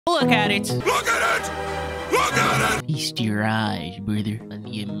Look at it. Look at it! Look at it! Feast your eyes, brother, on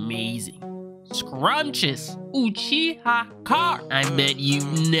the amazing, scrumptious Uchiha car. I bet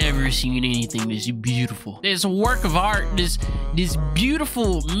you've never seen anything this beautiful. This work of art, this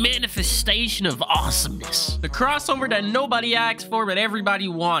beautiful manifestation of awesomeness. The crossover that nobody asked for, but everybody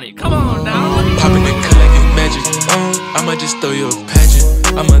wanted. Come on now. Popping that cut like you magic. I'ma just throw you a pageant.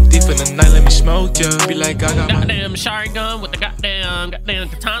 I'm a thief in the night, let me smoke ya. Be like I got my goddamn shotgun with the goddamn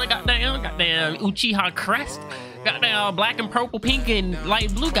katana, goddamn Uchiha crest. Goddamn black and purple, pink and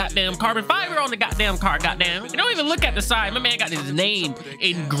light blue, goddamn carbon fiber on the goddamn car, goddamn. You don't even look at the side. My man got his name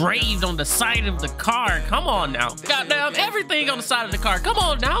engraved on the side of the car. Come on now. Goddamn everything on the side of the car. Come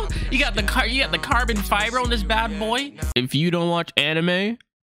on now. You got the carbon fiber on this bad boy. If you don't watch anime,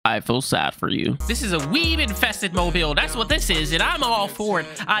 I feel sad for you. This is a weeb-infested mobile. That's what this is, and I'm all for it.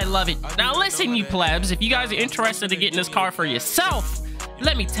 I love it. Now listen, you plebs, if you guys are interested in getting this car for yourself,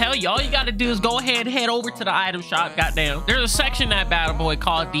 let me tell you, all you gotta do is go ahead and head over to the item shop, goddamn. There's a section in that battle boy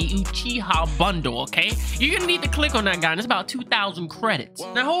called the Uchiha Bundle, okay? You're gonna need to click on that guy, and it's about 2,000 credits.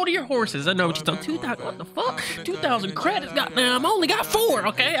 Now hold your horses. I know what you're talking, 2,000, what the fuck? 2,000 credits, goddamn, I only got 4,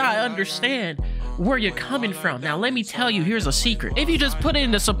 okay? I understand where you're coming from. Now let me tell you, here's a secret. If you just put in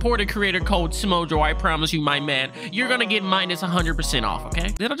the supported creator code smojo, I promise you, my man, you're gonna get minus 100% off, okay?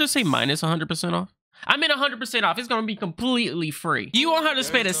 Did I just say minus 100% off? I mean 100% off. It's gonna be completely free. You won't have to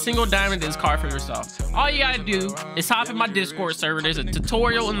spend a single dime in this car for yourself. All you gotta do is hop in my Discord server. There's a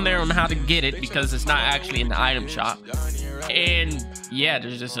tutorial in there on how to get it because it's not actually in the item shop. And yeah,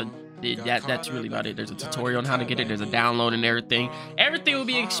 there's just that's really about it. There's a tutorial on how to get it. There's a download and everything. Everything will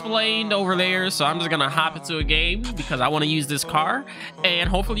be explained over there. So I'm just gonna hop into a game because I want to use this car, and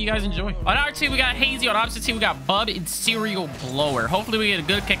hopefully you guys enjoy. On our team we got Hazy. On opposite team we got Bub and Cereal Blower. Hopefully we get a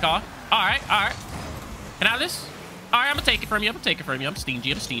good kickoff. All right. Can I have this? All right, I'm gonna take it from you. I'm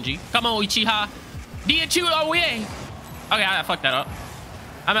stingy. Come on, Uchiha. 𝙎𝙊𝙍𝙀. Okay, I fucked that up.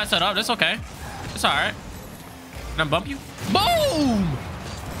 I messed that up. That's okay. It's all right. Can I bump you? Boom!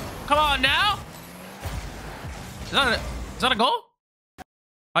 Come on now. Is that a goal?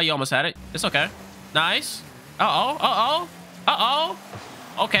 Oh, you almost had it. It's okay. Nice. Uh-oh.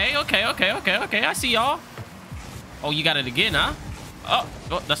 Okay. I see y'all. Oh, you got it again, huh? Oh,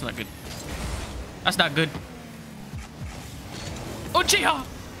 that's not good. That's not good. Uchiha!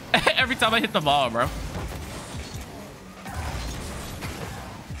 Every time I hit the ball, bro.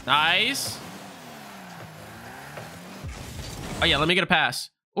 Nice. Oh, yeah, let me get a pass.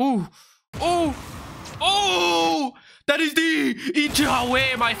 Ooh. That is the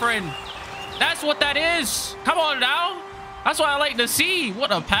𝙎𝙬𝙍, my friend. That's what that is. Come on now. That's what I like to see.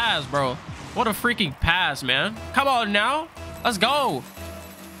 What a pass, bro. What a freaking pass, man. Come on now. Let's go.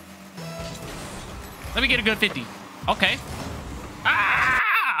 Let me get a good 50. Okay.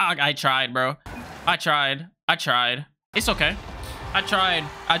 I tried, bro. I tried. It's okay. I tried.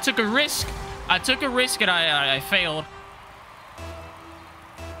 I took a risk. And I failed.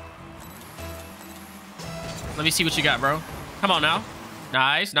 Let me see what you got, bro. Come on now.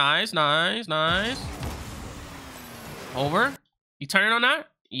 Nice. Over. You turning on that?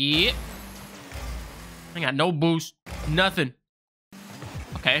 Yeah. I got no boost. Nothing.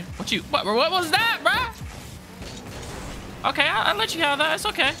 Okay. What was that, bro? Okay, I'll let you have that. It's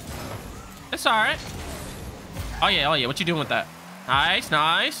okay. It's all right. Oh yeah. What you doing with that? Nice.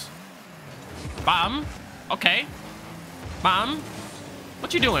 Bomb. Okay. Bomb.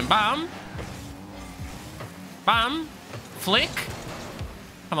 What you doing? Bomb. Flick.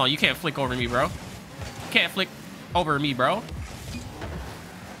 Come on, you can't flick over me, bro.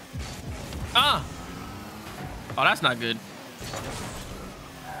 Oh, that's not good.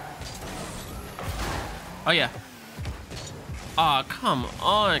 Oh yeah. Oh, come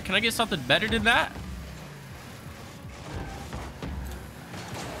on. Can I get something better than that?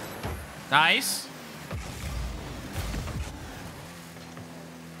 Nice.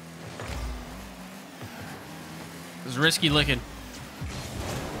 It was risky looking.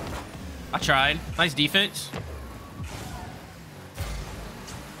 I tried. Nice defense.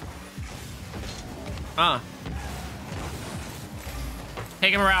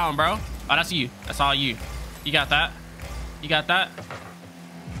 Take him around, bro. Oh, that's you. That's all you. You got that.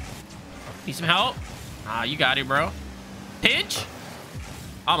 Need some help? You got it, bro. Pinch?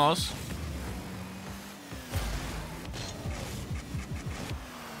 Almost.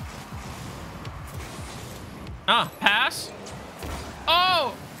 Pass.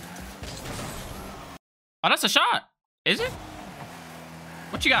 Oh, that's a shot. Is it?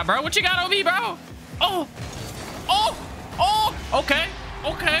 What you got, bro? What you got on me, bro? Oh. Okay.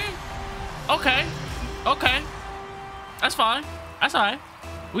 That's fine. That's all right.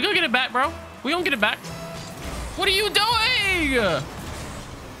 We gonna get it back, bro. We gonna get it back. What are you doing?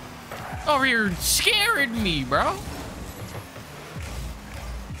 Over here scaring me, bro.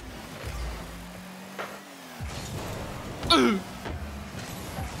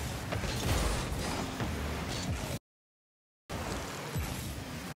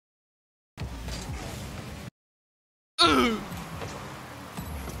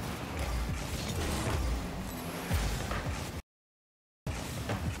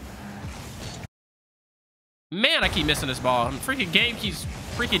 Man, I keep missing this ball. Freaking game keeps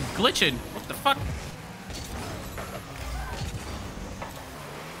freaking glitching. What the fuck?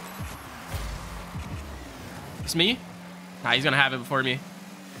 It's me? Nah, he's gonna have it before me.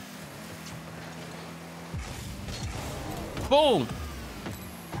 Boom.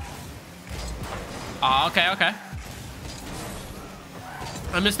 Oh, okay, okay.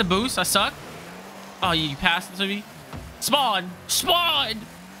 I missed the boost. I suck. Oh, you passed it to me? Spawn! Spawn!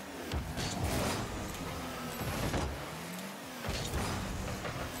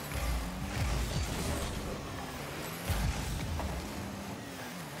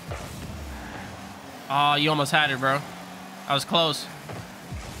 Oh, you almost had it, bro. I was close.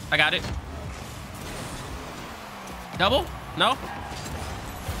 I got it. Double? No?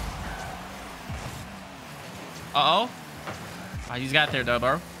 Uh-oh. Oh, he's got there, though,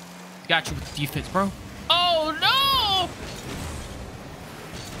 bro. He got you with the defense, bro. Oh, no!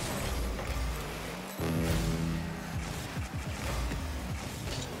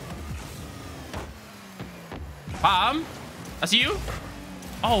 Bomb. I see you.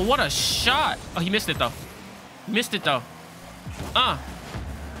 Oh, what a shot. Oh, he missed it, though. Missed it, though. Oh,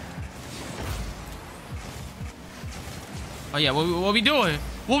 yeah. What we doing?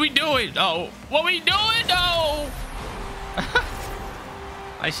 What we doing? Oh, what we doing? No.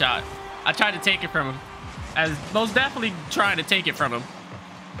 Nice shot. I tried to take it from him. I was most definitely trying to take it from him.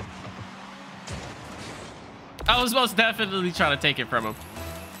 I was most definitely trying to take it from him.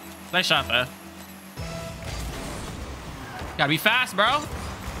 Nice shot, though. Gotta be fast, bro.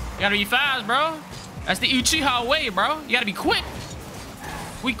 You gotta be fast, bro. That's the Uchiha way, bro. You gotta be quick.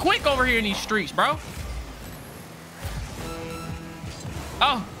 We quick over here in these streets, bro.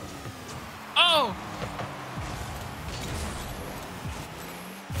 Oh. Oh.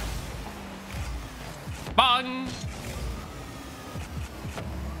 Bong.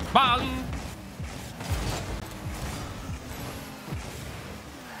 Bong.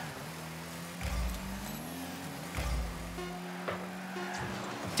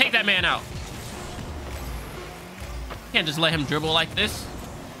 Take that man out. Can't just let him dribble like this.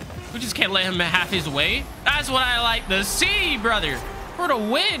 We just can't let him have his way. That's what I like to see, brother. For the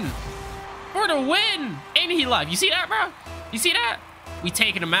win. For the win. Ain't he live? You see that, bro? You see that? We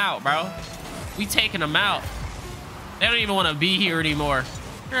taking him out, bro. We taking him out. They don't even want to be here anymore.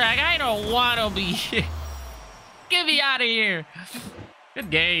 They're like, I don't want to be here. Get me out of here.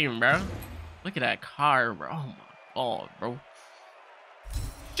 Good game, bro. Look at that car, bro. Oh, my God, bro.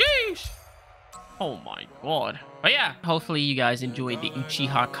 Jeez. Oh my God. But yeah, hopefully you guys enjoyed the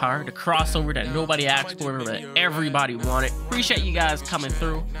Uchiha car, the crossover that nobody asked for, but everybody wanted. Appreciate you guys coming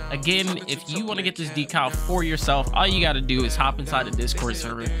through. Again, if you want to get this decal for yourself, all you got to do is hop inside the Discord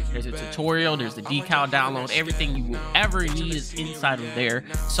server. There's a tutorial, there's the decal download, everything you will ever need is inside of there.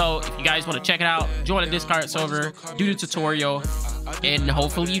 So if you guys want to check it out, join the Discord server, do the tutorial, and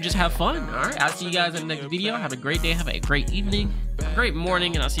hopefully you just have fun. All right, I'll see you guys in the next video. Have a great day, have a great evening, a great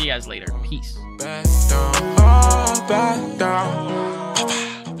morning, and I'll see you guys later. Peace. Back down, back down.